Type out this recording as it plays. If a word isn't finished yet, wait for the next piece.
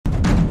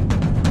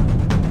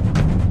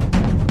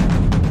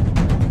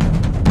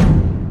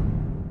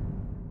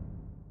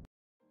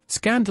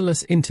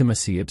Scandalous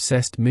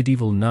intimacy-obsessed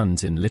medieval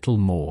nuns in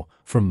Littlemore,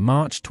 from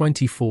March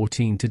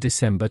 2014 to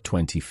December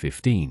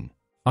 2015.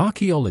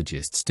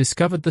 Archaeologists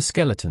discovered the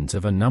skeletons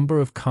of a number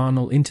of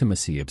carnal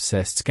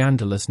intimacy-obsessed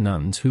scandalous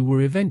nuns who were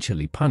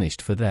eventually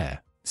punished for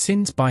their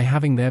sins by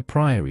having their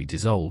priory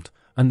dissolved,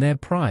 and their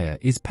prior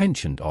is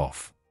pensioned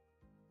off.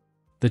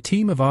 The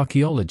team of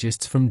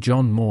archaeologists from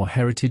John Moore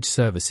Heritage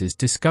Services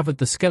discovered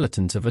the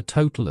skeletons of a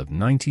total of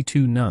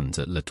 92 nuns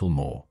at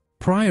Littlemore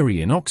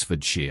Priory in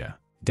Oxfordshire,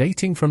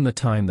 dating from the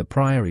time the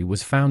priory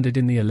was founded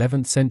in the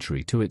 11th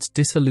century to its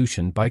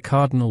dissolution by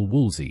Cardinal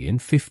Wolsey in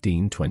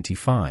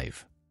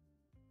 1525.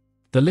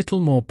 The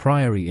Littlemore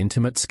Priory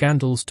intimate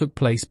scandals took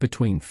place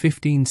between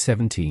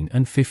 1517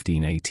 and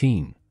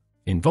 1518,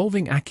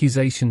 involving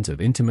accusations of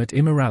intimate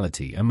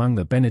immorality among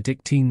the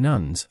Benedictine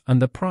nuns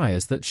and the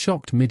priors that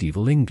shocked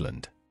medieval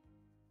England.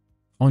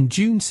 On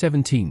June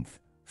 17,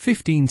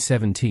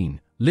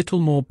 1517,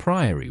 Littlemore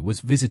Priory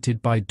was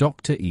visited by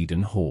Dr.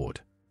 Eden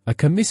Horde, a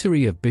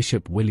commissary of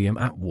Bishop William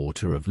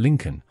Atwater of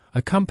Lincoln,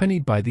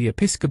 accompanied by the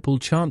Episcopal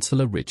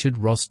Chancellor Richard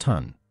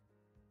Rostun.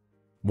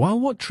 While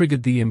what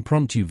triggered the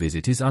impromptu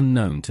visit is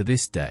unknown to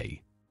this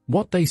day,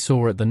 what they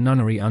saw at the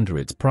nunnery under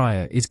its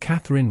prior is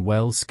Catherine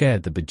Wells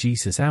scared the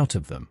bejesus out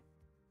of them.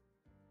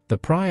 The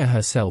prior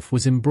herself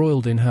was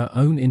embroiled in her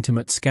own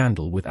intimate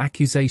scandal with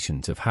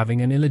accusations of having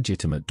an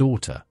illegitimate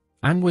daughter,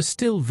 and was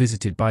still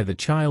visited by the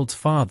child's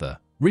father,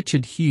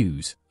 Richard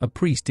Hughes, a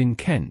priest in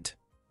Kent,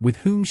 with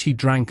whom she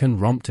drank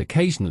and romped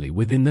occasionally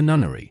within the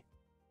nunnery.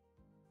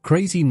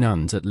 Crazy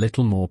nuns at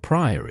Littlemore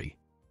Priory.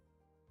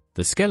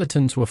 The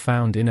skeletons were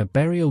found in a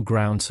burial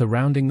ground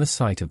surrounding the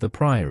site of the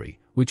priory,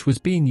 which was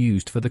being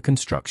used for the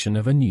construction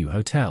of a new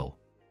hotel.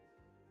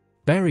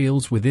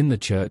 Burials within the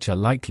church are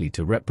likely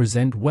to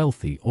represent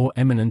wealthy or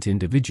eminent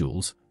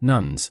individuals,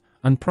 nuns,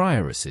 and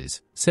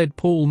prioresses, said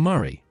Paul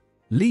Murray,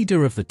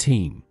 leader of the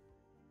team.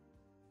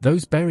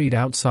 Those buried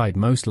outside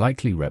most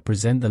likely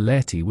represent the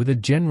laity with a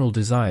general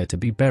desire to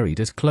be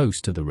buried as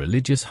close to the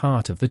religious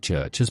heart of the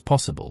church as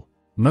possible.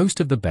 Most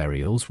of the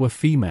burials were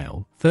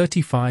female,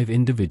 35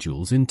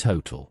 individuals in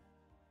total.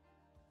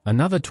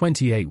 Another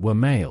 28 were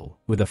male,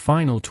 with a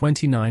final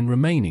 29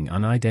 remaining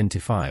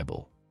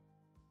unidentifiable.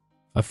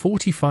 A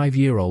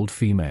 45-year-old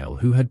female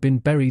who had been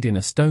buried in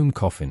a stone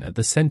coffin at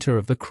the center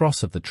of the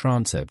cross of the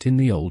transept in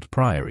the old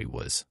priory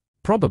was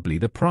probably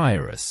the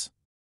prioress.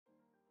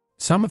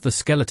 Some of the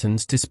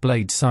skeletons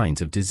displayed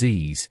signs of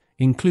disease,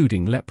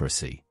 including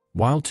leprosy,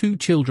 while 2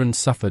 children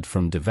suffered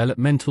from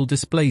developmental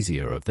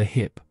dysplasia of the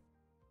hip.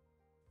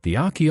 The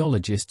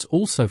archaeologists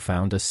also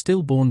found a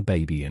stillborn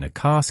baby in a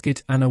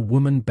casket and a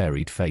woman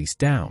buried face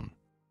down.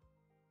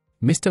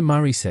 Mr.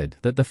 Murray said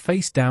that the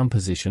face-down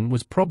position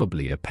was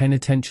probably a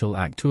penitential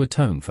act to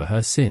atone for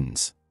her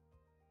sins.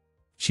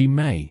 She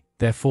may,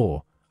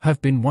 therefore,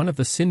 have been one of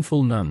the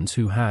sinful nuns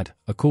who had,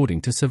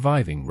 according to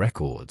surviving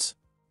records,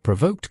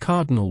 provoked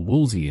Cardinal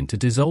Wolsey into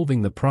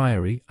dissolving the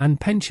priory and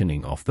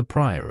pensioning off the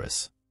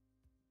prioress.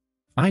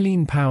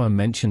 Eileen Power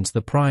mentions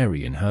the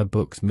priory in her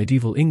books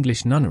Medieval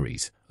English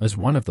Nunneries as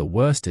one of the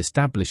worst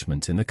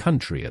establishments in the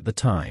country at the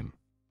time.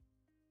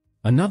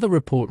 Another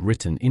report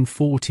written in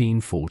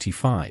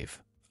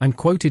 1445, and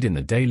quoted in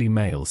the Daily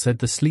Mail, said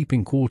the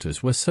sleeping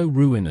quarters were so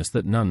ruinous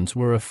that nuns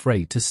were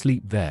afraid to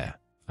sleep there,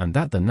 and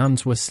that the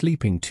nuns were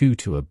sleeping two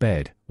to a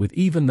bed, with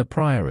even the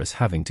prioress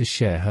having to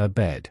share her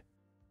bed.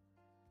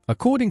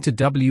 According to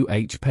W.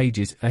 H.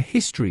 Page's A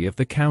History of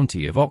the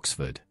County of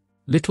Oxford,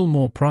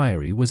 Littlemore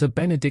Priory was a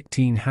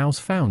Benedictine house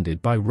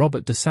founded by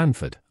Robert de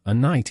Sandford, a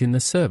knight in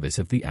the service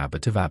of the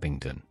Abbot of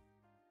Abingdon.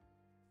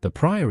 The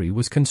priory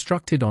was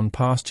constructed on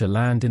pasture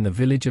land in the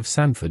village of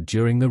Sandford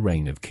during the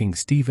reign of King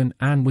Stephen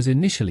and was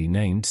initially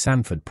named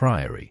Sandford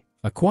Priory,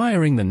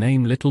 acquiring the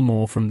name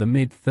Littlemore from the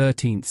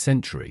mid-13th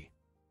century.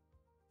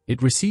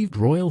 It received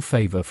royal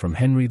favour from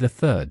Henry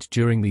III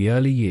during the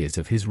early years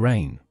of his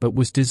reign, but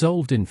was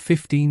dissolved in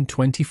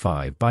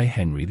 1525 by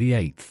Henry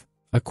VIII.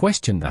 A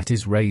question that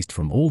is raised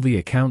from all the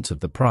accounts of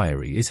the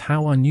priory is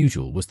how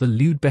unusual was the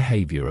lewd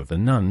behaviour of the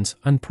nuns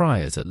and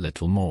priors at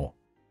Littlemore.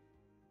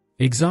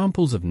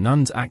 Examples of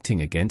nuns acting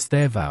against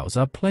their vows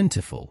are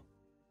plentiful.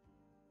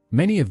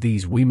 Many of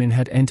these women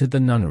had entered the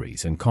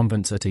nunneries and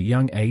convents at a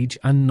young age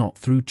and not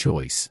through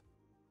choice.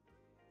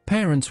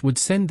 Parents would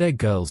send their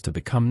girls to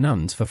become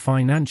nuns for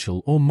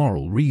financial or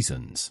moral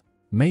reasons.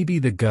 Maybe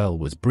the girl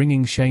was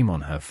bringing shame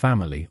on her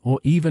family or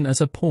even as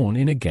a pawn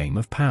in a game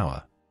of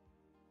power.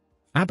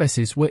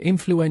 Abbesses were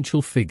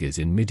influential figures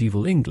in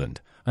medieval England,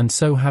 and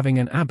so having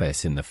an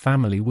abbess in the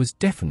family was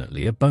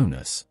definitely a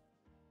bonus.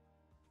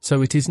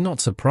 So it is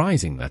not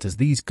surprising that as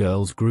these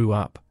girls grew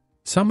up,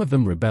 some of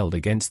them rebelled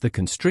against the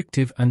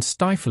constrictive and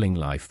stifling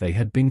life they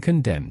had been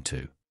condemned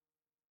to.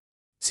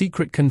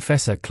 Secret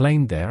confessor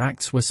claimed their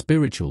acts were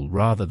spiritual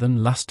rather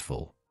than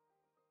lustful.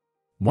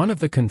 One of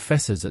the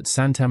confessors at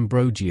Sant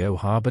Ambrogio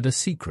harbored a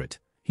secret.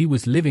 He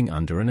was living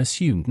under an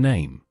assumed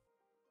name.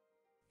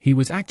 He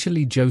was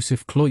actually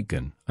Joseph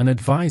Cloygan, an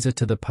advisor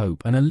to the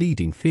Pope and a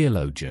leading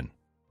theologian.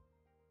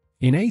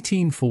 In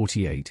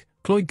 1848,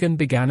 Cloygan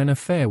began an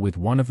affair with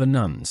one of the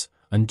nuns,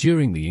 and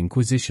during the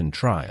Inquisition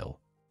trial,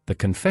 the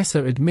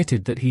confessor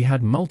admitted that he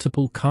had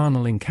multiple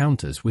carnal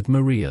encounters with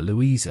Maria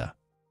Luisa.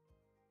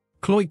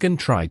 Kleutgen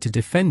tried to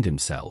defend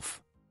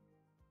himself.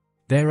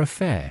 Their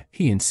affair,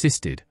 he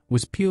insisted,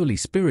 was purely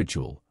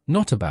spiritual,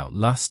 not about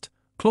lust,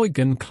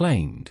 Kleutgen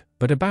claimed,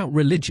 but about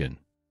religion.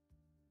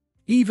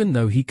 Even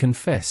though he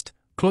confessed,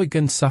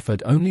 Kleutgen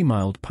suffered only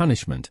mild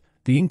punishment.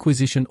 The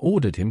Inquisition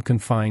ordered him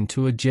confined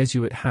to a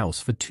Jesuit house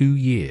for 2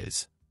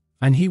 years,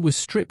 and he was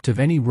stripped of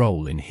any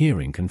role in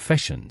hearing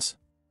confessions.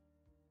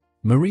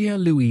 Maria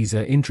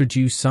Luisa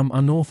introduced some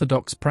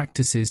unorthodox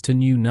practices to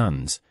new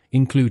nuns,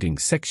 including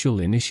sexual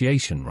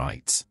initiation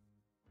rites.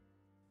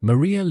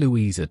 Maria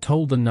Luisa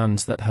told the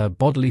nuns that her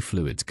bodily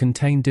fluids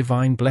contained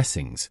divine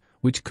blessings,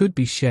 which could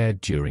be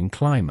shared during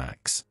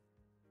climax.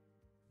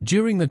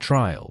 During the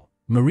trial,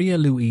 Maria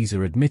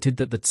Luisa admitted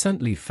that the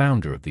saintly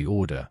founder of the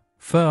order,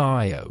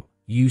 Fr.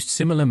 used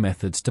similar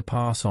methods to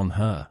pass on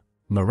her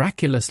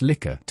miraculous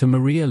liquor to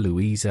Maria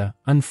Luisa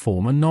and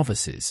former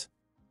novices.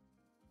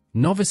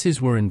 Novices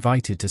were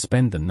invited to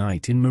spend the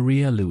night in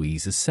Maria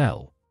Luisa's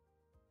cell.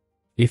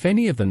 If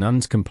any of the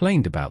nuns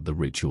complained about the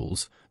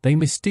rituals, they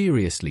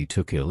mysteriously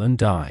took ill and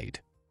died.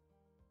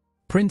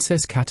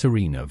 Princess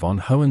Katharina von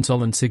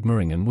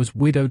Hohenzollern-Sigmaringen was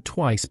widowed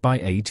twice by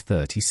age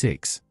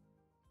 36.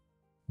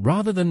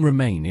 Rather than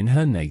remain in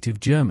her native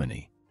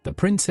Germany, the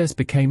princess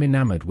became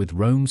enamored with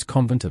Rome's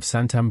convent of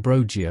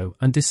Sant'Ambrogio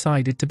and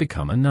decided to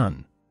become a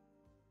nun.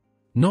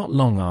 Not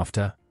long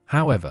after,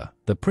 however,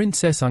 the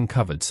princess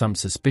uncovered some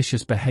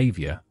suspicious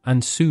behavior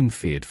and soon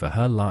feared for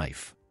her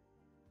life.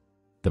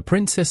 The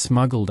princess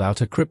smuggled out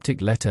a cryptic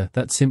letter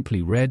that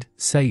simply read,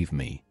 "Save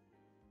me."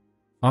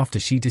 After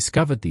she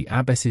discovered the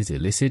abbess's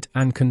illicit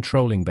and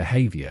controlling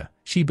behavior,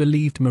 she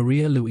believed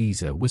Maria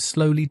Luisa was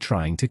slowly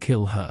trying to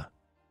kill her.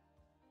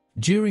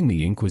 During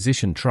the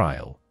Inquisition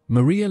trial,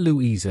 Maria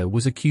Luisa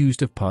was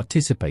accused of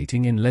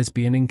participating in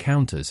lesbian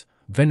encounters,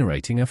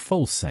 venerating a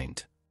false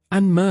saint,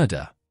 and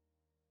murder.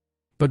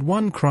 But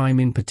one crime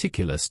in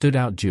particular stood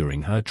out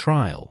during her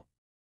trial.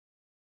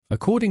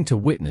 According to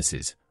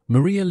witnesses,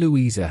 Maria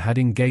Luisa had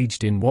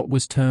engaged in what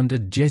was termed a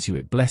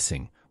Jesuit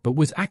blessing, but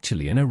was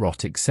actually an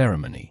erotic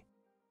ceremony.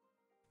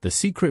 The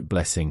secret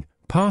blessing,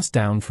 passed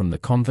down from the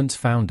convent's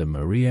founder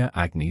Maria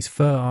Agnes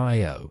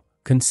Fr.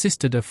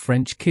 consisted of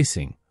French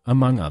kissing,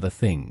 among other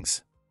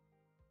things.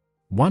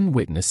 One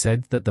witness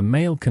said that the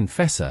male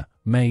confessor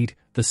made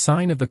the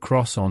sign of the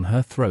cross on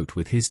her throat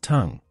with his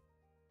tongue.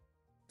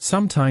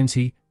 Sometimes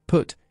he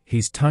put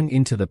his tongue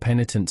into the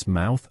penitent's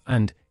mouth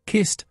and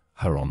kissed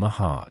her on the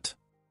heart.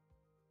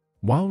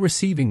 While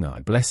receiving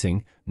the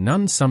blessing,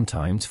 nuns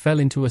sometimes fell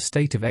into a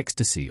state of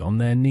ecstasy on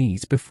their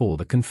knees before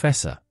the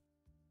confessor.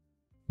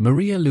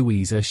 Maria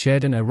Luisa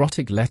shared an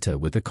erotic letter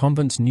with the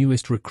convent's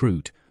newest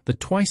recruit, the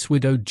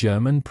twice-widowed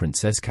German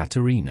Princess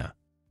Katharina.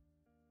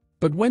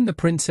 But when the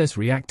princess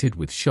reacted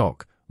with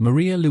shock,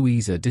 Maria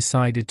Luisa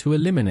decided to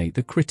eliminate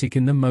the critic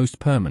in the most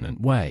permanent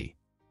way.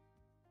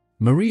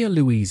 Maria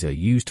Luisa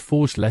used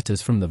forged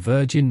letters from the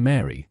Virgin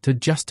Mary to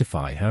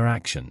justify her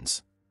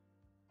actions.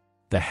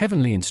 The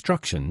heavenly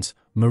instructions,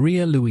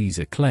 Maria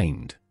Luisa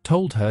claimed,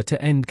 told her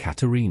to end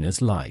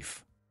Katharina's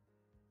life.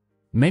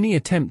 Many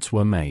attempts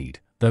were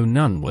made, though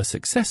none were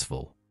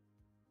successful.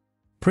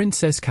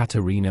 Princess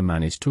Katharina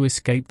managed to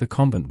escape the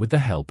convent with the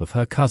help of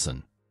her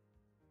cousin.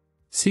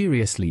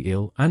 Seriously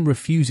ill and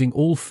refusing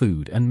all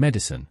food and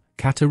medicine,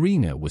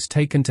 Katharina was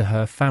taken to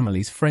her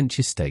family's French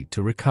estate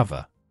to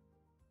recover.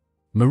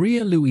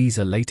 Maria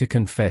Luisa later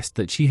confessed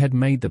that she had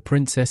made the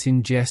princess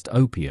ingest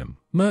opium,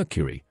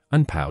 mercury,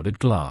 and powdered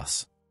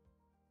glass.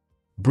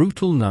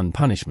 Brutal nun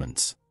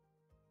punishments.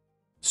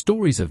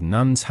 Stories of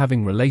nuns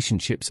having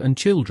relationships and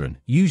children,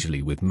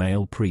 usually with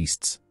male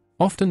priests.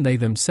 Often they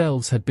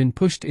themselves had been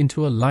pushed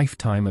into a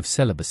lifetime of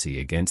celibacy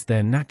against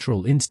their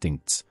natural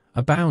instincts,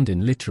 abound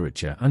in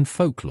literature and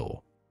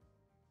folklore.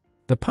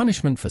 The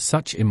punishment for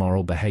such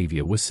immoral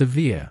behavior was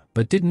severe,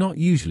 but did not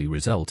usually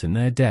result in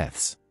their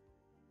deaths.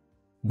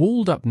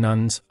 Walled-up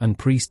nuns and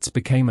priests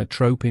became a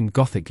trope in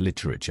Gothic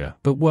literature,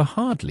 but were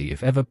hardly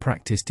if ever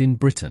practiced in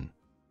Britain.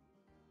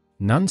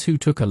 Nuns who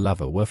took a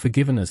lover were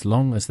forgiven as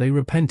long as they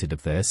repented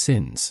of their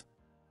sins.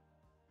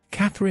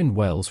 Catherine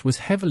Wells was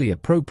heavily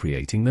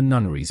appropriating the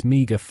nunnery's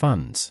meagre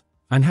funds,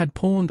 and had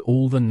pawned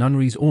all the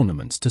nunnery's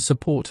ornaments to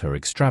support her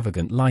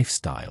extravagant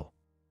lifestyle.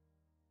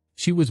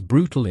 She was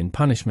brutal in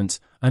punishments,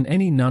 and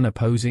any nun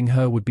opposing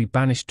her would be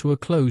banished to a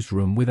closed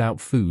room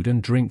without food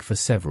and drink for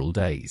several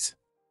days.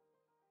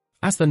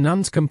 As the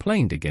nuns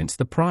complained against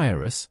the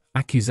prioress,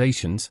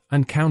 accusations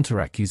and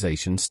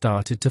counter-accusations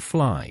started to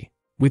fly,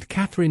 with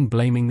Catherine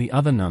blaming the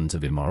other nuns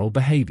of immoral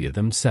behavior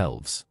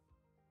themselves.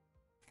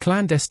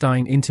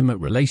 Clandestine intimate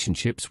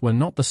relationships were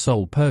not the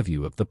sole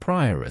purview of the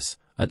prioress.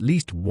 At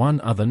least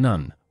one other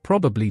nun,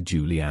 probably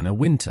Juliana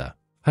Winter,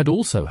 had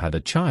also had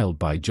a child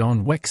by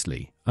John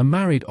Wexley, a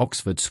married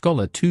Oxford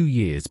scholar 2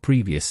 years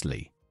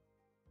previously.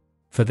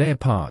 For their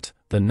part,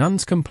 the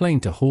nuns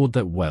complained to Horde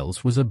that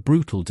Wells was a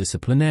brutal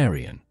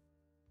disciplinarian.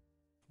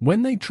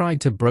 When they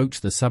tried to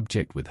broach the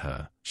subject with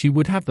her, she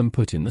would have them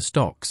put in the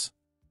stocks.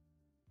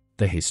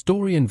 The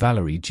historian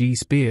Valerie G.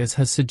 Spears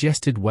has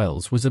suggested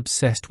Wells was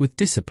obsessed with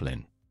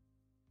discipline.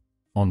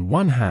 On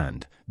one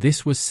hand,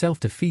 this was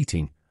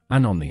self-defeating,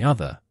 and on the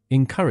other,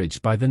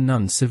 encouraged by the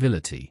nuns'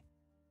 civility.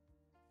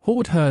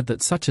 Hord heard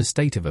that such a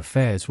state of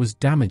affairs was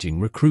damaging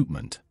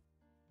recruitment.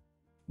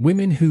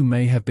 Women who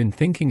may have been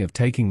thinking of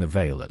taking the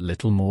veil at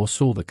Littlemore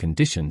saw the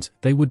conditions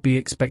they would be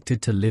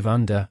expected to live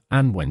under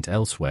and went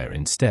elsewhere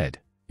instead.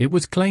 It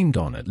was claimed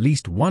on at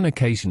least one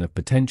occasion a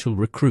potential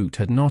recruit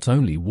had not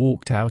only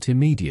walked out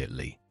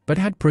immediately, but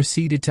had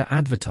proceeded to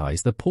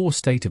advertise the poor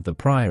state of the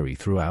priory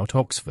throughout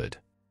Oxford.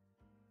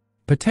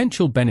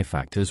 Potential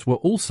benefactors were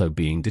also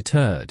being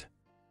deterred.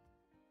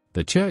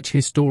 The church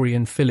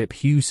historian Philip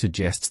Hughes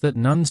suggests that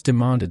nuns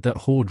demanded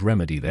that Hord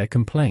remedy their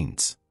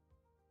complaints.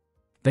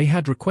 They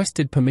had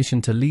requested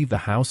permission to leave the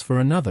house for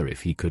another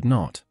if he could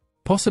not,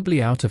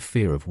 possibly out of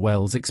fear of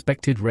Wells'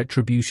 expected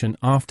retribution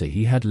after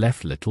he had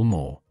left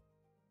Littlemore.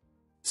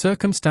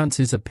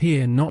 Circumstances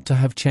appear not to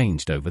have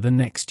changed over the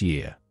next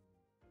year.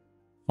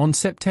 On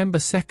September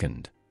 2,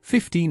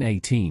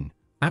 1518,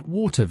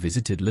 Atwater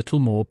visited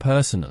Littlemore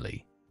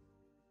personally.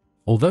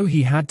 Although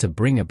he had to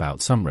bring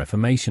about some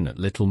reformation at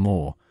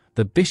Littlemore,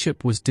 the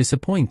bishop was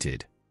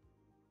disappointed.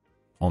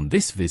 On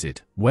this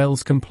visit,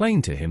 Wells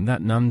complained to him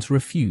that nuns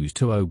refused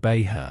to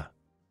obey her.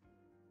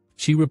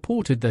 She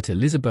reported that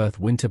Elizabeth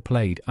Winter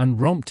played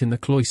and romped in the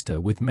cloister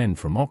with men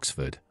from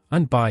Oxford,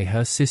 and by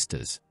her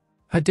sisters,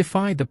 had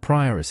defied the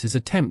prioress's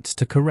attempts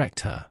to correct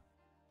her.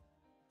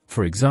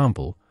 For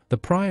example, the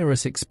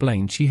prioress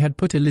explained she had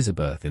put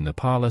Elizabeth in the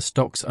parlour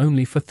stocks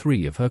only for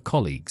 3 of her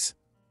colleagues,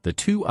 the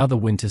 2 other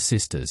Winter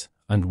sisters,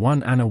 and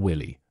one Anna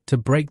Willey, to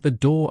break the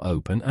door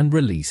open and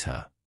release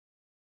her.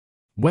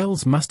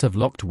 Wells must have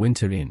locked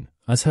Winter in,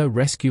 as her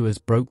rescuers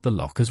broke the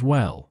lock as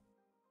well.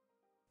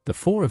 The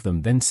 4 of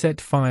them then set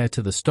fire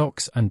to the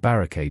stocks and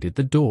barricaded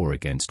the door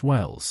against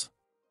Wells.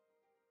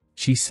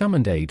 She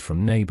summoned aid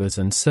from neighbours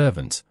and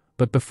servants,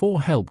 but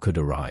before help could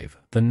arrive,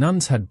 the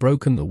nuns had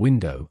broken the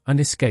window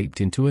and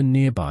escaped into a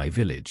nearby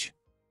village.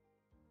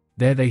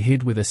 There they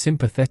hid with a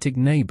sympathetic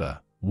neighbour,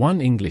 one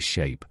English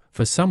shape,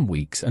 for some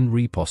weeks and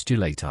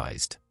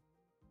repostulatized.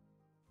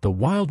 The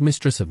wild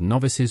mistress of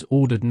novices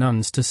ordered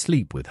nuns to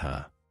sleep with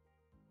her.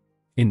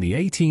 In the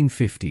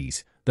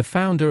 1850s, the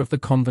founder of the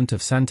convent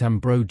of Sant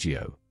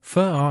Ambrogio, Fr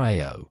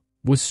Ao,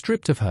 was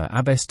stripped of her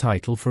abbess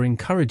title for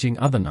encouraging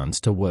other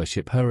nuns to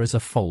worship her as a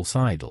false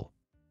idol.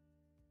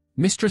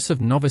 Mistress of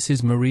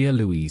novices Maria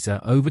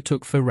Luisa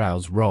overtook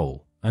Ferrao's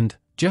role, and,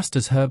 just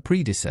as her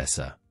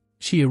predecessor,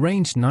 she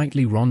arranged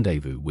nightly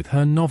rendezvous with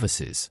her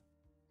novices.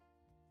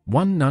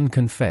 One nun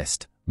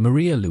confessed,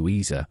 "Maria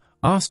Luisa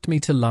asked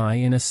me to lie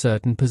in a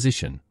certain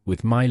position,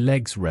 with my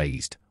legs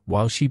raised,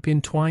 while she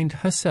entwined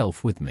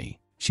herself with me.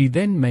 She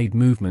then made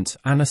movements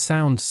and a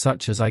sound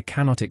such as I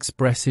cannot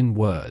express in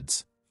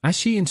words, as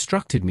she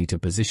instructed me to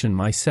position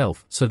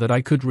myself so that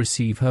I could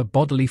receive her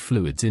bodily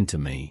fluids into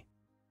me."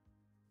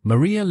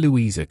 Maria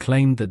Luisa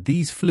claimed that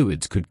these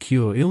fluids could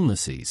cure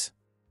illnesses.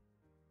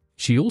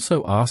 She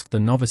also asked the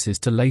novices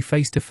to lay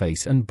face to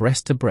face and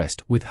breast to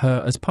breast with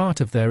her as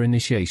part of their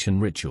initiation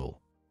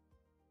ritual.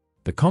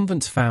 The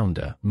convent's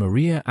founder,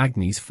 Maria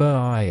Agnes Fr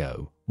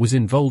Ao, was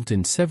involved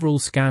in several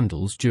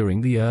scandals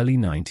during the early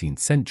 19th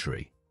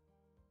century.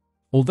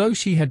 Although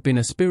she had been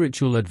a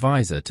spiritual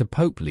advisor to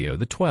Pope Leo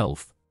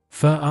XII,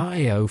 Fr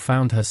Ao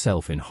found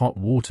herself in hot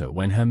water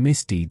when her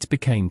misdeeds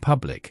became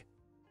public.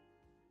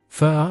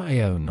 Fr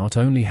Ao not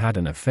only had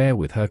an affair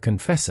with her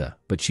confessor,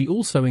 but she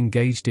also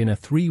engaged in a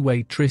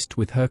 3-way tryst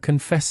with her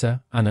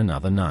confessor and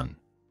another nun.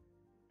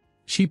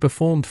 She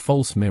performed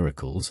false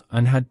miracles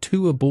and had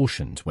 2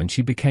 abortions when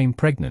she became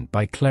pregnant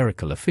by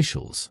clerical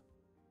officials.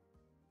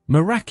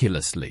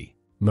 Miraculously,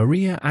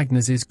 Maria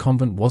Agnes's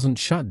convent wasn't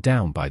shut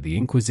down by the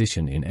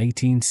Inquisition in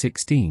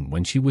 1816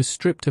 when she was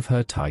stripped of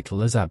her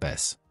title as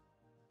abbess.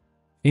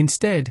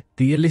 Instead,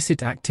 the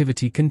illicit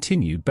activity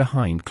continued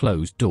behind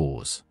closed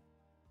doors.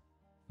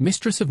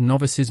 Mistress of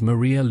novices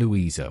Maria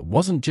Luisa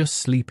wasn't just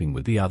sleeping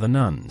with the other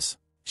nuns,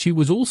 she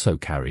was also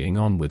carrying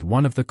on with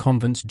one of the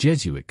convent's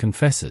Jesuit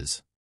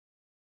confessors.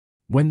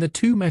 When the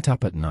 2 met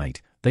up at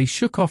night, they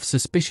shook off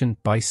suspicion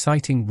by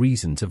citing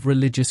reasons of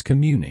religious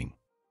communing.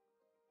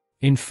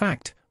 In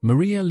fact,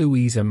 Maria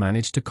Luisa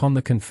managed to con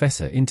the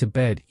confessor into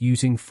bed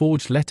using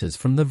forged letters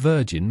from the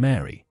Virgin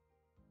Mary.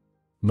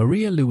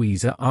 Maria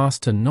Luisa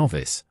asked a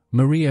novice,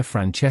 Maria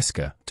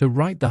Francesca, to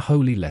write the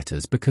holy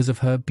letters because of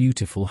her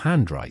beautiful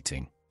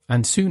handwriting,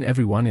 and soon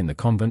everyone in the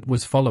convent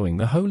was following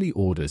the holy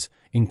orders,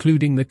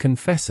 including the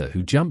confessor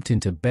who jumped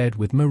into bed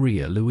with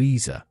Maria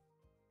Luisa.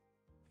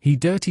 He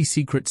dirty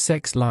secret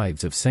sex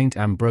lives of St.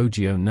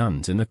 Ambrogio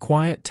nuns in the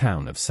quiet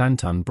town of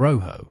Sant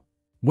Ambrojo,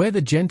 where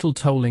the gentle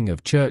tolling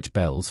of church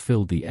bells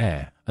filled the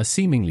air. A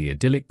seemingly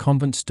idyllic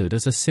convent stood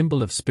as a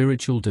symbol of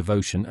spiritual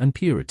devotion and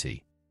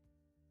purity.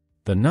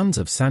 The nuns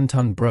of Sant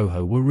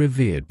Ambrojo were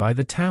revered by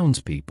the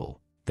townspeople,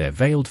 their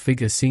veiled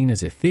figures seen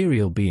as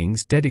ethereal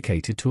beings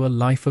dedicated to a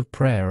life of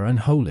prayer and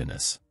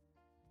holiness.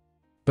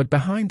 But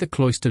behind the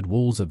cloistered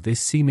walls of this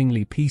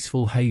seemingly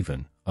peaceful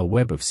haven, a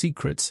web of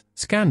secrets,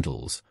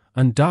 scandals,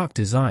 and dark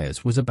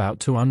desires was about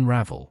to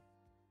unravel.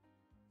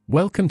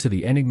 Welcome to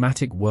the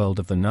enigmatic world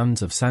of the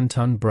Nuns of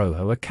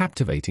Sant'Umbrojo, a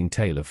captivating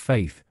tale of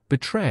faith,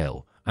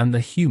 betrayal, and the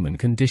human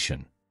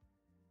condition.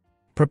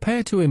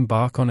 Prepare to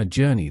embark on a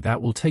journey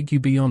that will take you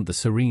beyond the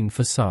serene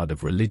facade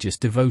of religious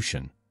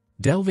devotion,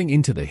 delving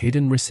into the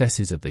hidden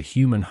recesses of the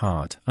human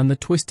heart and the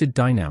twisted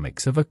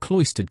dynamics of a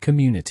cloistered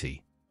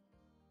community.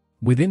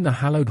 Within the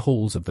hallowed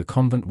halls of the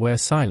convent where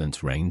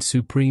silence reigned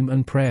supreme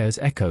and prayers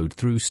echoed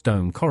through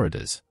stone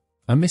corridors,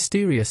 a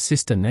mysterious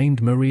sister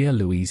named Maria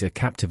Luisa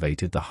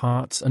captivated the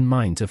hearts and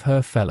minds of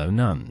her fellow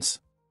nuns.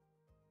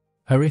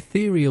 Her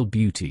ethereal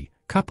beauty,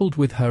 coupled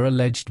with her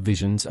alleged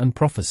visions and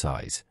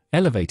prophecies,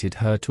 elevated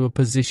her to a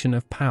position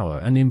of power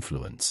and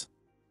influence.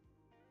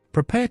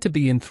 Prepare to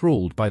be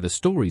enthralled by the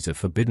stories of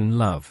forbidden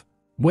love,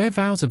 where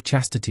vows of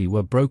chastity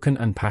were broken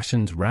and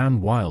passions ran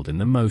wild in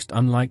the most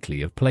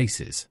unlikely of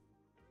places.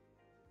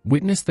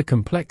 Witness the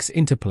complex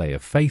interplay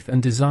of faith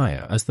and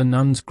desire as the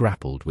nuns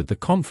grappled with the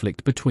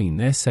conflict between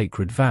their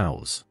sacred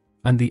vows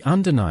and the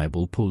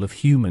undeniable pull of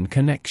human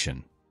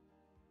connection.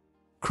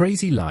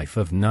 Crazy life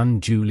of nun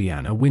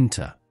Juliana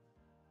Winter.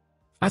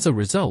 As a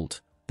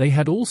result, they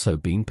had also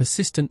been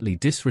persistently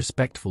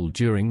disrespectful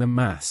during the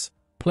Mass,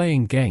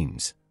 playing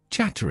games,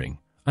 chattering,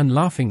 and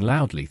laughing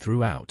loudly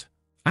throughout,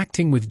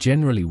 acting with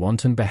generally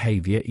wanton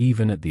behavior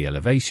even at the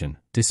elevation,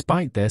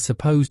 despite their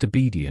supposed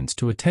obedience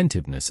to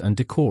attentiveness and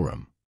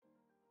decorum.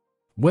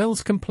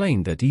 Wells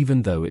complained that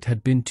even though it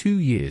had been 2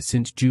 years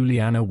since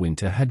Juliana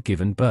Winter had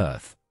given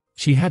birth,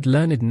 she had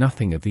learned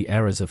nothing of the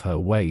errors of her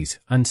ways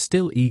and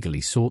still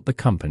eagerly sought the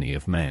company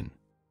of men.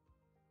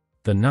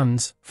 The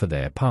nuns, for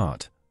their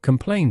part,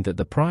 complained that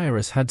the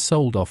prioress had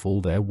sold off all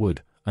their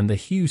wood, and the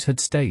Hughes had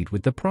stayed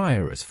with the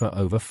prioress for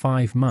over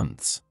 5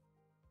 months.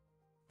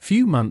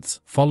 Few months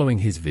following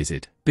his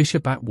visit,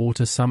 Bishop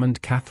Atwater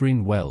summoned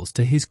Catherine Wells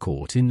to his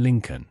court in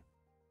Lincoln.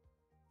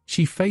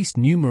 She faced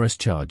numerous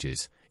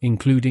charges,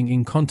 including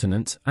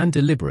incontinence and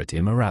deliberate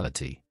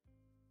immorality.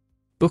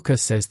 Booker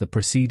says the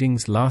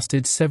proceedings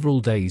lasted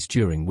several days,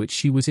 during which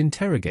she was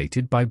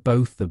interrogated by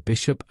both the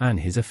bishop and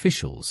his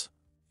officials,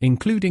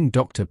 including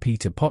Dr.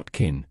 Peter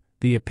Potkin,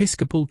 the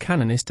Episcopal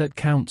canonist at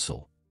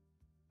council.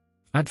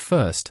 At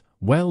first,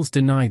 Wells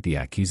denied the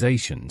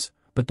accusations,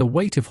 but the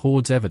weight of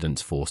Hoard's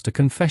evidence forced a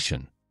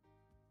confession.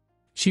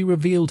 She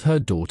revealed her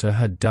daughter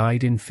had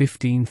died in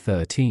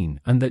 1513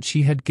 and that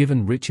she had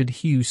given Richard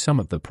Hughes some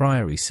of the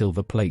priory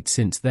silver plate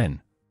since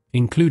then,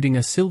 including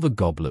a silver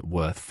goblet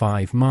worth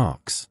 5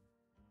 marks.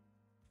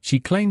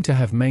 She claimed to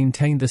have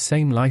maintained the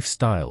same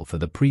lifestyle for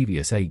the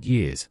previous 8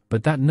 years,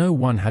 but that no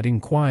one had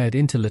inquired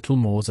into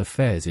Littlemore's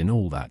affairs in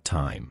all that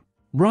time.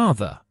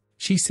 Rather,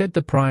 she said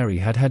the priory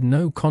had had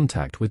no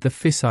contact with the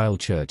Fissile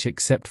Church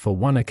except for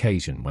one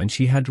occasion when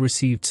she had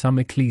received some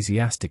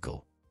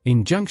ecclesiastical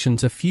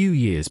injunctions a few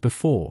years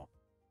before.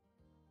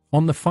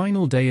 On the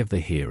final day of the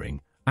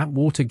hearing,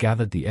 Atwater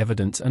gathered the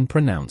evidence and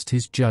pronounced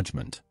his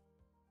judgment.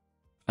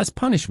 As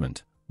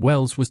punishment,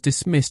 Wells was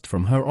dismissed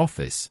from her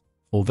office,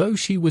 although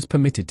she was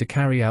permitted to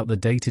carry out the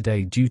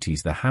day-to-day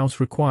duties the House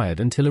required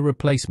until a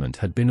replacement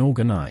had been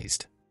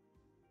organized.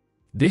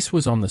 This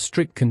was on the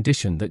strict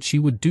condition that she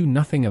would do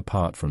nothing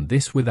apart from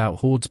this without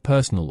Hoard's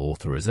personal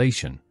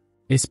authorization,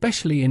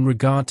 especially in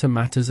regard to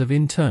matters of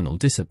internal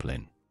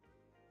discipline.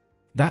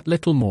 That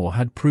Littlemore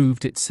had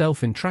proved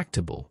itself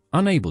intractable,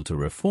 unable to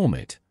reform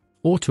it,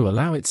 or to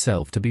allow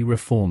itself to be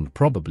reformed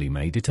probably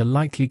made it a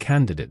likely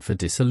candidate for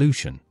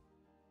dissolution.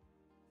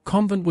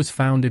 Convent was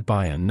founded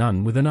by a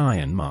nun with an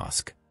iron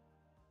mask.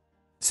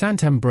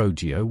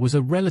 Sant'Ambrogio was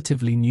a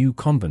relatively new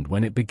convent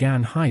when it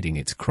began hiding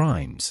its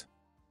crimes.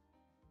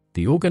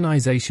 The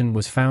organization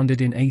was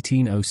founded in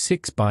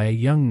 1806 by a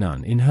young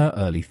nun in her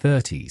early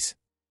 30s.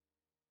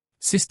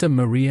 Sister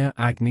Maria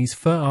Agnes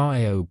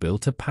Ferrao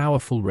built a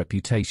powerful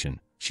reputation.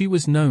 She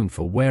was known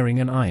for wearing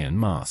an iron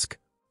mask,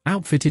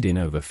 outfitted in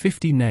over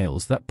 50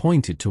 nails that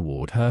pointed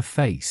toward her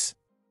face.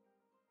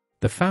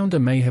 The founder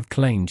may have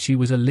claimed she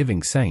was a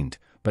living saint,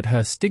 but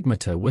her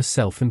stigmata were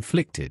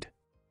self-inflicted.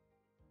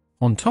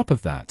 On top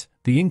of that,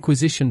 the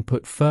Inquisition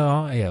put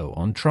Ferrao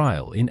on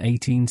trial in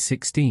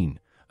 1816,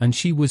 and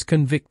she was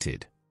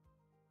convicted.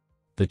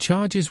 The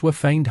charges were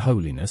feigned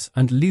holiness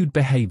and lewd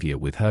behavior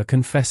with her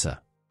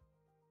confessor.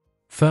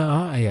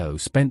 Ferrao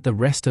spent the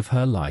rest of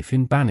her life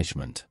in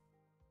banishment.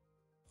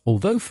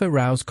 Although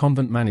Ferrao's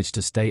convent managed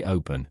to stay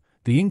open,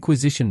 the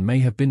Inquisition may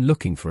have been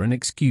looking for an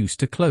excuse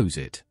to close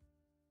it.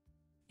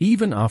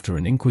 Even after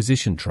an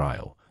Inquisition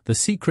trial, the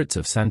secrets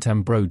of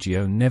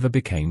Sant'Ambrogio never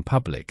became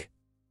public.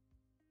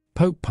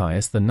 Pope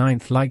Pius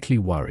IX likely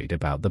worried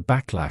about the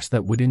backlash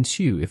that would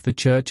ensue if the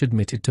church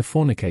admitted to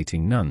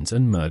fornicating nuns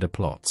and murder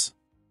plots.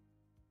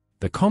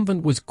 The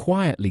convent was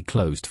quietly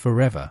closed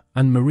forever,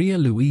 and Maria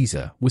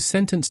Luisa was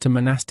sentenced to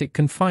monastic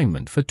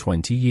confinement for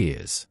 20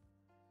 years.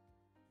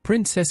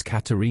 Princess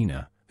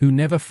Caterina, who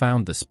never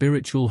found the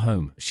spiritual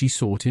home she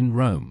sought in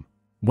Rome,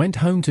 went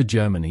home to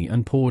Germany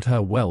and poured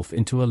her wealth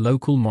into a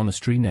local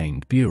monastery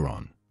named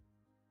Buron.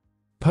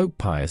 Pope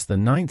Pius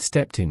IX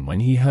stepped in when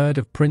he heard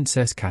of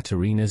Princess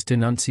Caterina's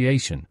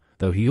denunciation,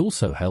 though he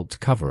also helped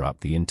cover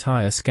up the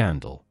entire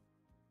scandal.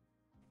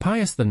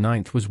 Pius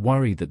IX was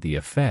worried that the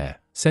affair,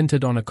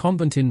 centered on a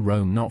convent in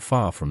Rome not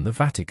far from the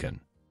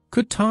Vatican,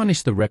 could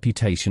tarnish the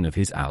reputation of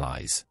his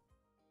allies.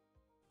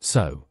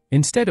 So,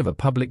 instead of a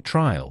public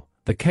trial,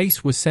 the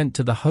case was sent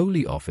to the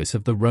Holy Office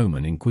of the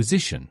Roman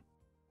Inquisition.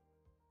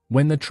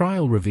 When the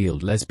trial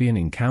revealed lesbian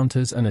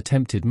encounters and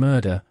attempted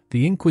murder,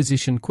 the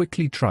Inquisition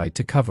quickly tried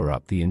to cover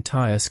up the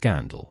entire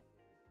scandal.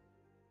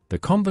 The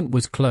convent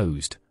was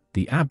closed,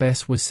 the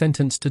abbess was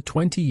sentenced to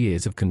 20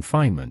 years of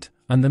confinement,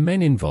 and the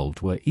men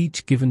involved were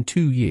each given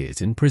 2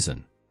 years in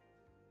prison.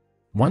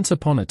 Once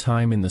upon a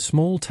time in the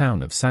small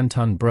town of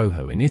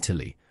Sant'Ambrojo in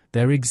Italy,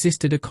 there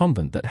existed a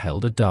convent that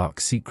held a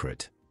dark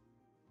secret.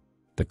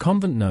 The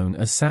convent known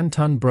as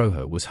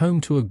Sant'Ambrojo was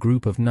home to a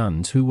group of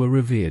nuns who were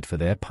revered for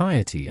their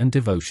piety and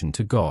devotion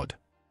to God.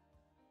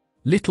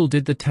 Little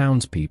did the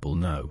townspeople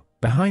know,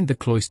 behind the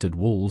cloistered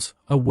walls,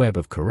 a web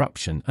of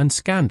corruption and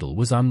scandal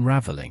was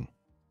unraveling.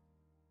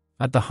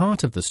 At the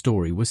heart of the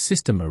story was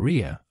Sister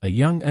Maria, a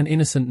young and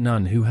innocent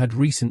nun who had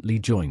recently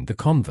joined the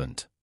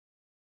convent.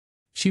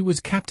 She was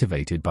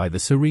captivated by the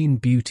serene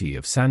beauty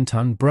of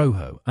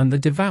Sant'Ambrojo and the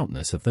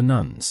devoutness of the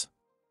nuns.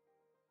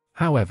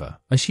 However,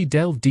 as she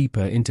delved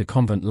deeper into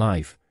convent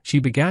life, she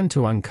began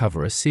to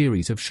uncover a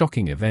series of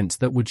shocking events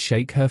that would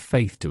shake her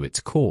faith to its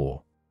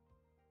core.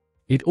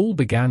 It all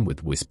began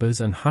with whispers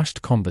and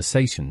hushed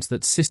conversations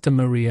that Sister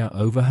Maria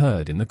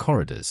overheard in the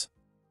corridors.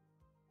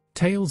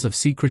 Tales of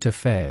secret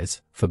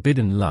affairs,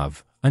 forbidden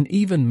love, and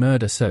even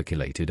murder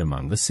circulated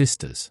among the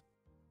sisters.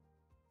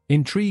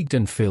 Intrigued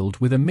and filled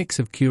with a mix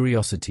of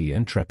curiosity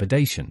and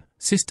trepidation,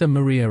 Sister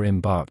Maria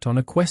embarked on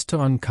a quest to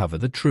uncover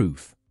the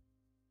truth.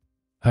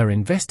 Her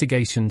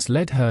investigations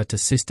led her to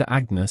Sister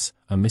Agnes,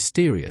 a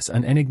mysterious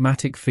and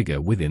enigmatic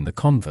figure within the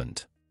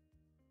convent.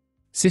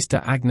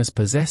 Sister Agnes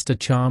possessed a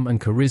charm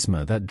and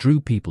charisma that drew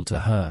people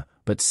to her,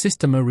 but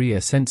Sister Maria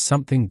sensed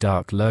something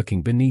dark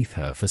lurking beneath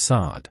her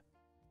facade.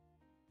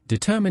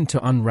 Determined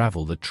to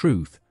unravel the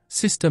truth,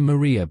 Sister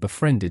Maria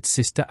befriended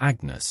Sister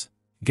Agnes,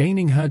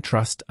 gaining her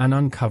trust and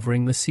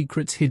uncovering the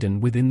secrets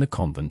hidden within the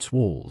convent's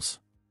walls.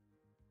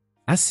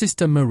 As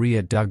Sister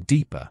Maria dug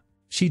deeper,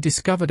 she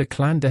discovered a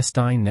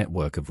clandestine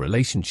network of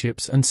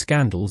relationships and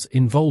scandals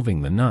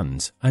involving the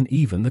nuns and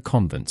even the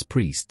convent's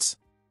priests.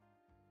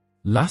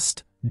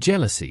 Lust,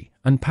 jealousy,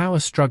 and power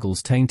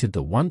struggles tainted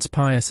the once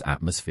pious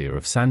atmosphere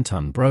of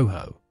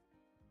Sant'Ambrojo.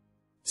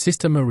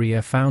 Sister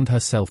Maria found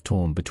herself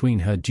torn between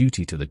her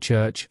duty to the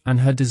Church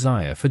and her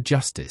desire for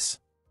justice.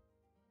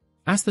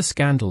 As the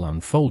scandal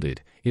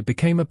unfolded, it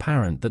became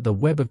apparent that the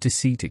web of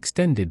deceit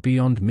extended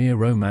beyond mere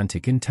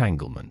romantic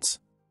entanglements.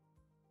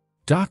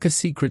 Darker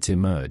secrets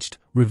emerged,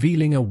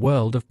 revealing a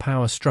world of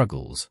power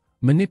struggles,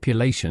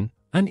 manipulation,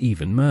 and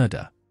even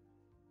murder.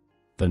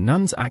 The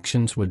nuns'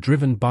 actions were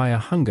driven by a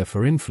hunger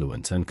for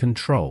influence and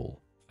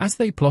control, as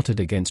they plotted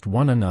against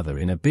one another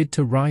in a bid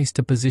to rise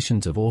to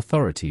positions of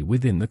authority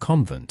within the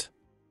convent.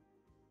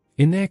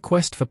 In their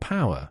quest for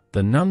power,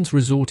 the nuns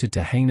resorted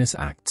to heinous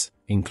acts,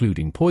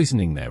 including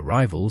poisoning their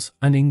rivals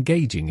and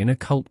engaging in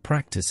occult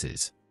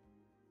practices.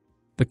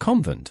 The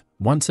convent,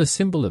 once a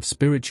symbol of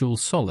spiritual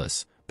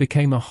solace,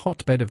 became a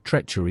hotbed of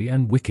treachery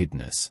and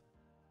wickedness.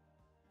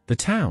 The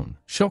town,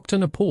 shocked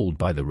and appalled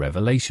by the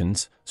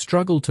revelations,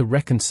 struggled to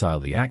reconcile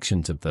the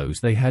actions of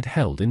those they had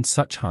held in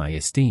such high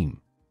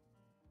esteem.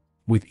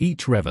 With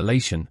each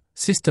revelation,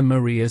 Sister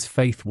Maria's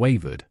faith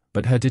wavered,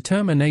 but her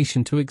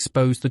determination to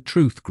expose the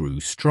truth grew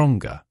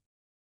stronger.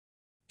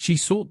 She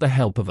sought the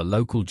help of a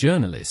local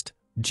journalist,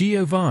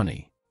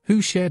 Giovanni,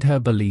 who shared her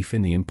belief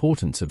in the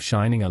importance of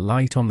shining a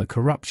light on the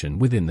corruption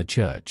within the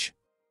Church.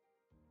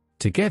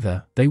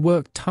 Together, they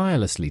worked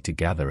tirelessly to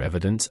gather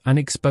evidence and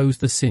expose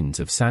the sins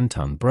of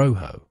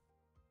Sant'Ambrojo.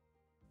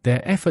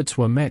 Their efforts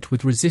were met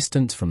with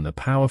resistance from the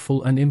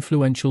powerful and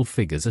influential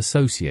figures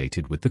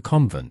associated with the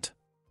convent.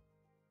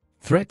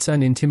 Threats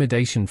and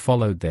intimidation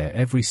followed their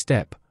every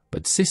step,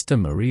 but Sister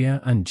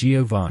Maria and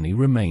Giovanni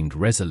remained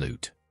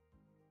resolute.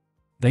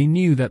 They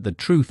knew that the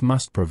truth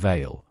must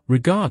prevail,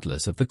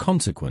 regardless of the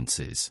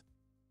consequences.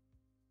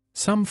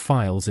 Some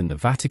files in the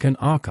Vatican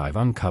archive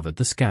uncovered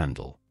the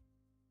scandal.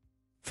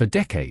 For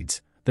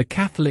decades, the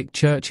Catholic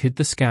Church hid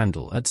the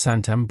scandal at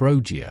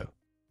Sant'Ambrogio.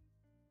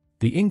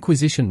 The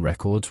Inquisition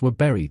records were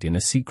buried in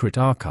a secret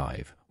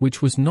archive,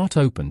 which was not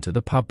open to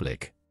the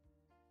public.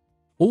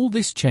 All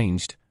this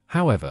changed,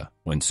 however,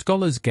 when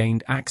scholars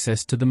gained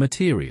access to the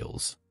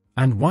materials,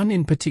 and one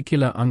in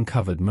particular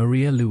uncovered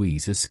Maria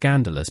Luisa's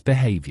scandalous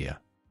behavior.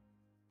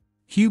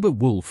 Hubert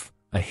Wolff,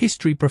 a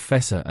history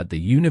professor at the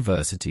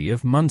University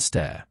of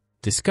Munster,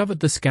 discovered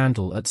the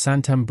scandal at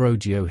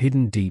Sant'Ambrogio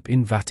hidden deep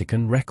in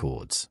Vatican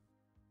records.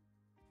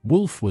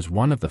 Wolff was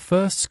one of the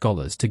first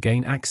scholars to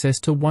gain access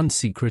to one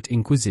secret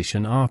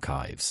Inquisition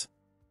archives.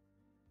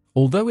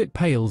 Although it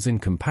pales in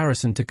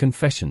comparison to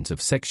confessions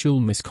of sexual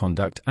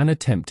misconduct and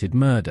attempted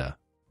murder,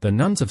 the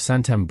nuns of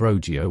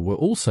Sant'Ambrogio were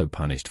also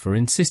punished for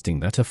insisting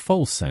that a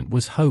false saint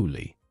was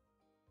holy.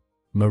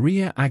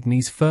 Maria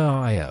Agnes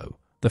Ferraio,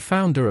 the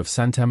founder of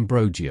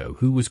Sant'Ambrogio,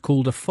 who was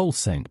called a false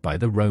saint by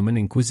the Roman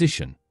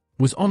Inquisition,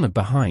 was honored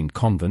behind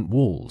convent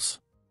walls.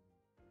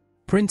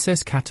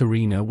 Princess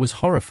Katerina was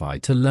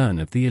horrified to learn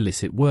of the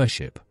illicit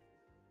worship.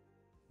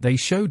 They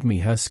showed me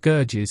her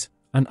scourges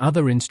and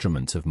other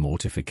instruments of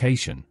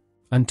mortification,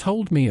 and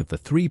told me of the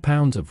 3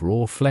 pounds of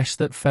raw flesh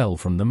that fell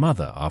from the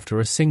mother after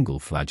a single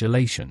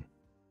flagellation.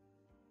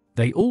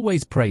 They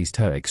always praised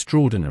her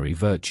extraordinary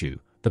virtue,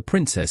 the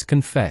princess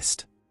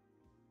confessed.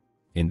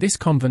 In this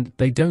convent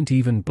they don't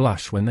even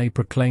blush when they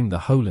proclaim the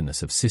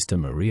holiness of Sister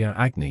Maria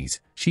Agnes.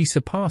 She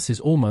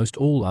surpasses almost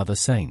all other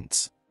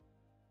saints.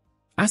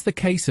 As the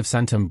case of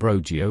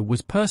Sant'Ambrogio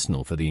was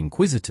personal for the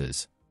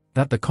inquisitors,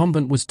 that the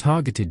convent was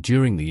targeted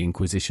during the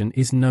Inquisition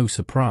is no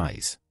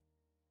surprise.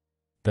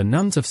 The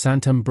nuns of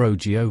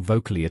Sant'Ambrogio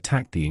vocally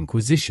attacked the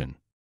Inquisition.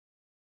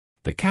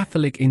 The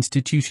Catholic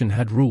institution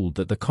had ruled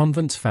that the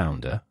convent's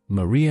founder,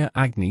 Maria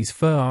Agnes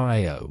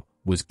Ferrao,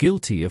 was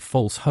guilty of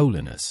false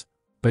holiness,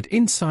 but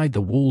inside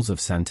the walls of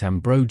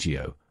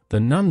Sant'Ambrogio, the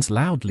nuns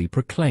loudly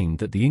proclaimed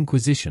that the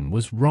Inquisition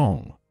was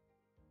wrong.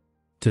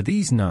 To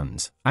these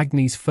nuns,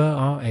 Agnes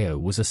Ferrao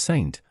was a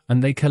saint,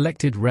 and they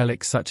collected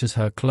relics such as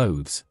her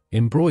clothes,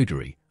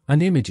 embroidery,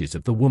 and images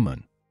of the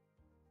woman.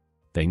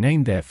 They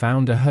named their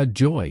founder her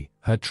joy,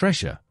 her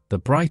treasure, the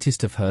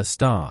brightest of her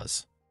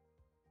stars.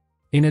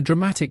 In a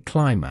dramatic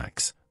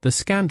climax, the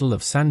scandal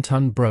of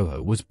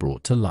Sant'Ambrogio was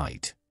brought to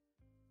light.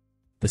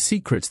 The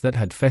secrets that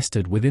had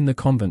festered within the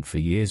convent for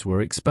years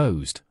were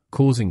exposed,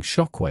 causing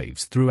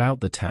shockwaves throughout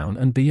the town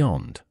and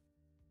beyond.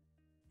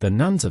 The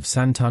nuns of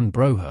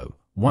Sant'Ambrogio,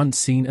 once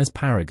seen as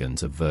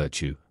paragons of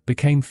virtue,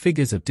 became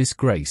figures of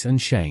disgrace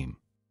and shame.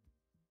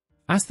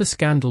 As the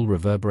scandal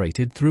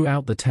reverberated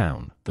throughout the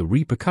town, the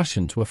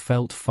repercussions were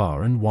felt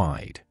far and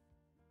wide.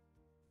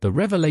 The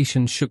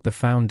revelation shook the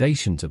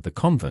foundations of the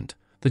convent,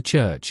 the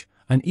church,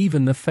 and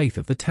even the faith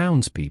of the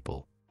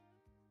townspeople.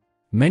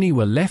 Many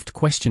were left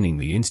questioning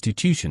the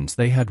institutions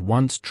they had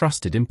once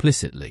trusted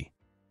implicitly.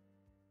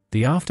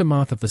 The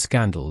aftermath of the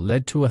scandal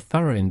led to a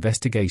thorough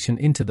investigation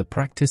into the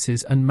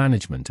practices and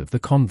management of the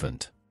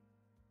convent.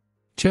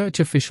 Church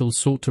officials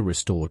sought to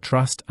restore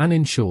trust and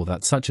ensure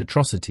that such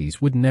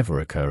atrocities would never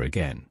occur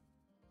again.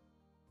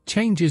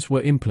 Changes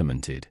were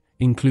implemented,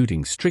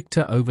 including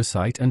stricter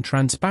oversight and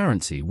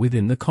transparency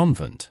within the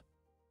convent.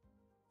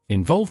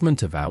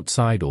 Involvement of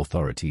outside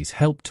authorities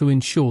helped to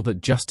ensure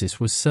that justice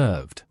was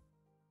served.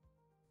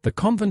 The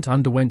convent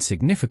underwent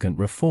significant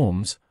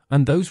reforms,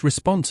 and those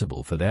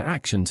responsible for their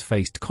actions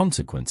faced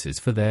consequences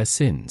for their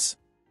sins.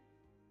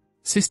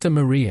 Sister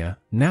Maria,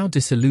 now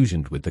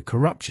disillusioned with the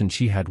corruption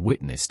she had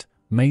witnessed,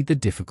 made the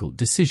difficult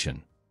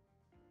decision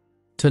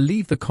to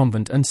leave the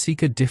convent and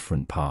seek a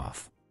different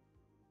path.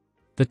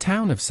 The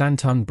town of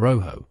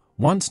Sant'Ambrogio,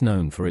 once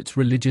known for its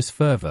religious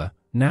fervor,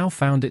 now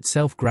found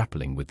itself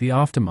grappling with the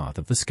aftermath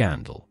of the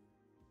scandal.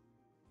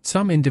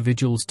 Some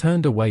individuals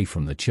turned away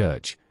from the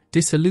church,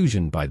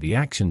 disillusioned by the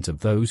actions of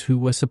those who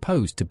were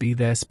supposed to be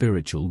their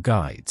spiritual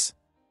guides.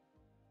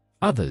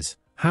 Others,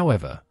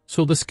 however,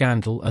 saw the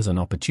scandal as an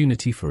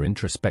opportunity for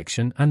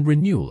introspection and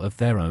renewal of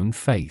their own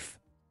faith.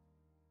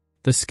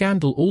 The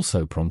scandal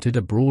also prompted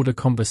a broader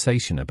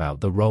conversation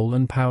about the role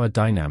and power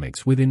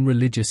dynamics within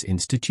religious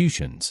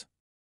institutions.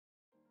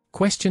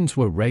 Questions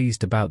were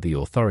raised about the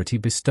authority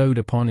bestowed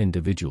upon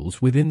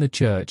individuals within the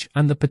church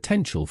and the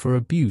potential for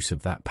abuse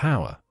of that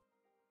power.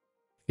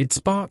 It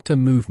sparked a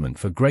movement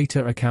for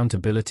greater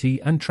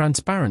accountability and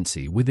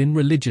transparency within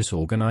religious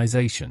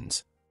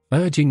organizations,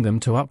 urging them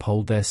to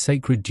uphold their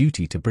sacred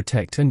duty to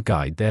protect and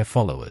guide their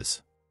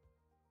followers.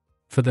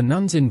 For the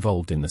nuns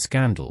involved in the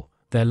scandal,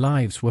 their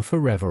lives were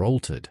forever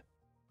altered.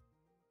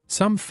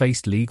 Some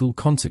faced legal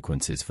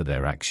consequences for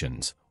their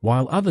actions,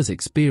 while others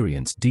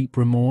experienced deep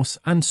remorse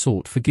and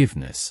sought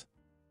forgiveness.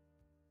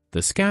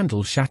 The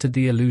scandal shattered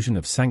the illusion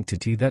of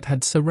sanctity that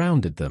had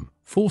surrounded them,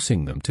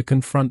 forcing them to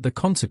confront the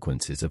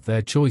consequences of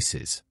their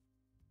choices.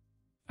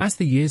 As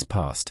the years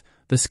passed,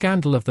 the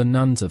scandal of the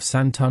nuns of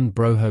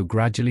Sant'Ambrogio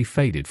gradually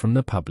faded from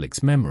the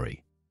public's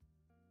memory.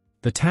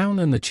 The town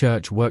and the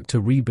church worked to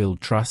rebuild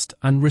trust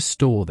and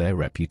restore their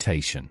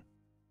reputation.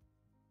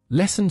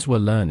 Lessons were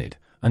learned,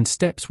 and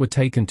steps were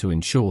taken to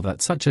ensure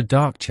that such a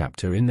dark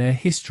chapter in their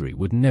history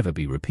would never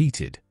be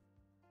repeated.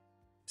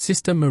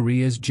 Sister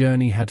Maria's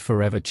journey had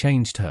forever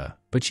changed her,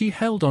 but she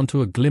held on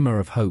to a glimmer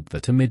of hope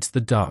that amidst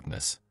the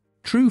darkness,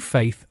 true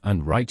faith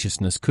and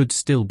righteousness could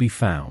still be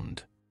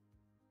found.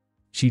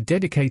 She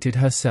dedicated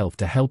herself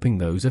to helping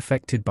those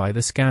affected by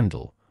the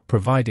scandal,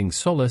 providing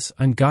solace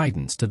and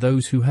guidance to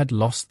those who had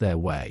lost their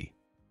way.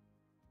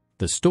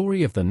 The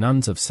story of the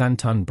nuns of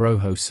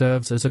Sant'Ambrogio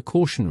serves as a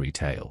cautionary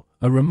tale,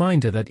 a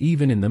reminder that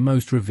even in the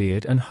most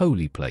revered and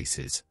holy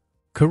places,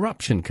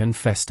 corruption can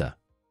fester.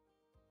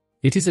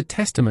 It is a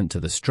testament to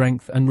the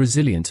strength and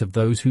resilience of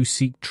those who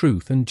seek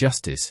truth and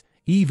justice,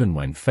 even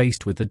when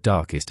faced with the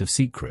darkest of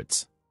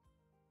secrets.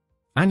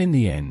 And in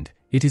the end,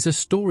 it is a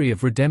story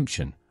of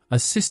redemption,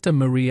 as Sister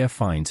Maria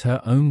finds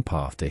her own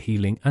path to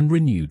healing and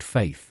renewed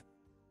faith.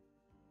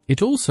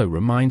 It also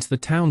reminds the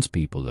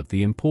townspeople of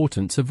the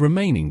importance of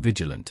remaining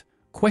vigilant,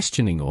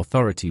 questioning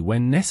authority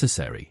when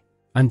necessary,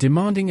 and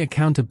demanding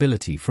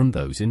accountability from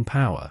those in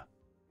power.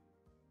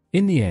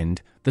 In the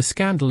end, the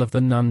scandal of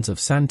the nuns of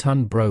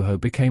Santun Broho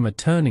became a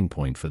turning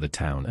point for the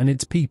town and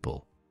its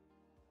people.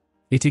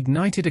 It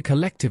ignited a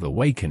collective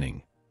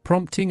awakening,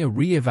 prompting a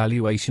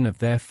re-evaluation of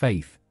their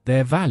faith,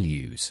 their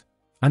values,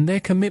 and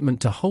their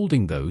commitment to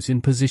holding those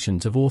in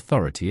positions of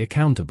authority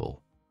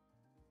accountable.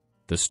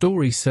 The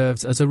story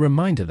serves as a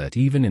reminder that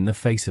even in the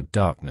face of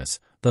darkness,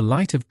 the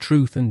light of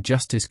truth and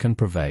justice can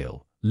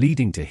prevail,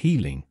 leading to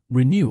healing,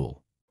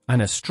 renewal,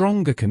 and a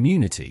stronger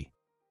community.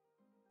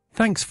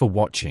 Thanks for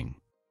watching.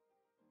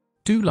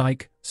 Do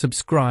like,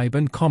 subscribe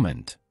and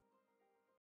comment.